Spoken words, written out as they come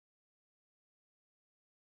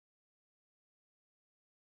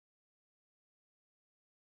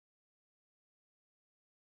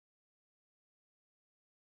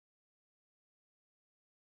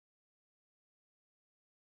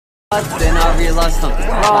Then I realized something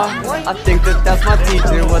wrong. I think that's my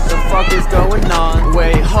teacher. What the fuck is going on?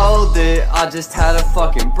 Wait, hold it. I just had a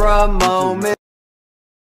fucking bruh moment.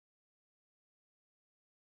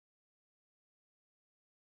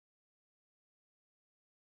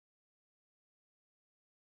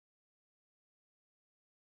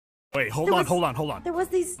 Wait, hold on. There was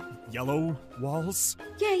these... Yellow walls?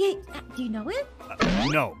 Yeah. Do you know it?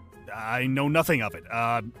 No. I know nothing of it.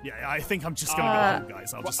 Yeah, I think I'm just gonna go home,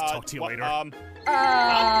 guys. I'll just talk to you later.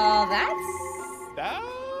 That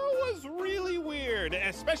was really weird,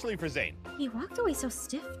 especially for Zane. He walked away so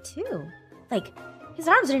stiff, too. Like, his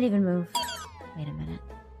arms didn't even move. Wait a minute.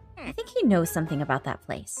 I think he knows something about that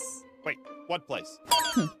place. Wait, what place?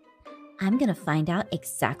 I'm gonna find out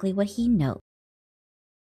exactly what he knows.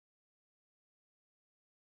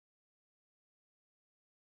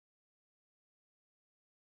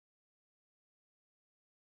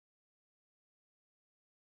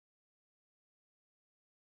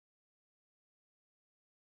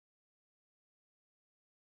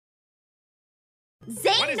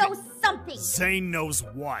 Zane knows something! Zane knows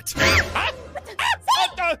what? Huh?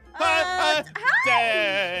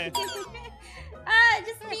 Hi!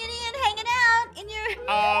 Just me and Ian hanging out in your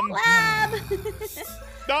lab.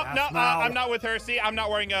 No, I'm not with her. See, I'm not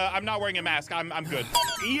wearing a mask. I'm good.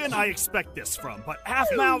 Ian, I expect this from, but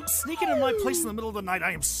Half-Mouth, sneaking in my place in the middle of the night,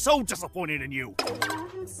 I am so disappointed in you.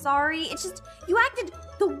 I'm sorry. It's just, you acted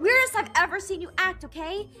the weirdest I've ever seen you act,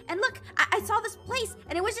 okay? And look, I saw this place,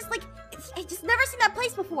 and it was just like, I just never seen that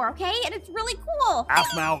place before, okay? And it's really cool.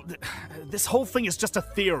 Half-Mouth, this whole thing is just a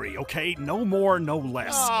theory, okay? No more, no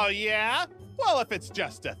less. Oh, yeah? Well, if it's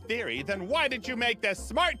just a theory, then why did you make this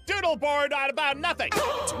smart doodle board out about nothing?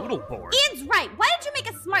 Doodle board? Ian's right. Why did you make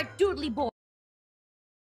a smart doodly board?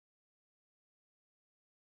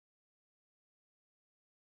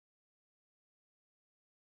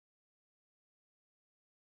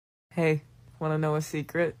 Hey, wanna know a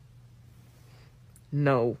secret?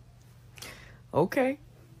 No. Okay.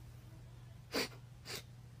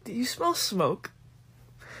 Do you smell smoke?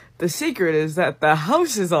 The secret is that the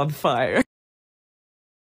house is on fire.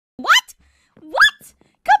 What?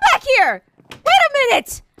 Come back here! Wait a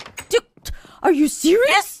minute! Are you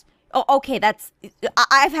serious? Oh, okay,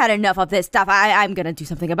 I've had enough of this stuff. I'm gonna do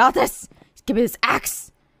something about this. Just give me this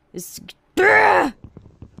axe.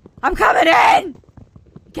 I'm coming in!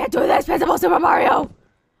 You can't do this, Principal Super Mario!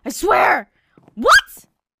 I swear! What?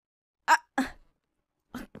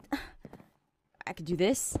 I could do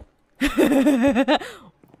this.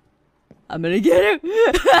 I'm gonna get him.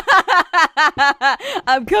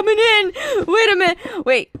 I'm coming in. Wait a minute.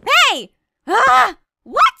 Wait. Hey!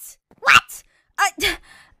 What? Okay.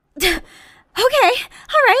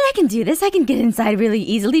 All right. I can do this. I can get inside really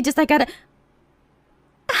easily. Just I gotta.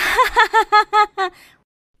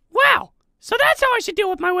 Wow. So that's how I should deal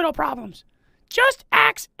with my widow problems. Just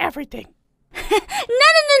axe everything.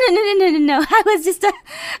 No. I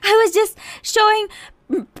was just showing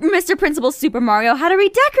Mr. Principal Super Mario how to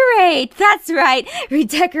redecorate. That's right,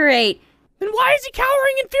 redecorate. Then why is he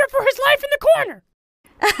cowering in fear for his life in the corner?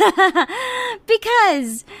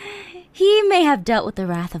 Because he may have dealt with the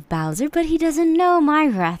wrath of Bowser, but he doesn't know my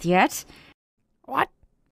wrath yet. What?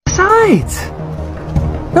 Besides,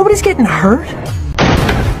 nobody's getting hurt.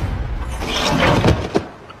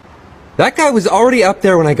 That guy was already up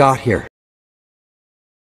there when I got here.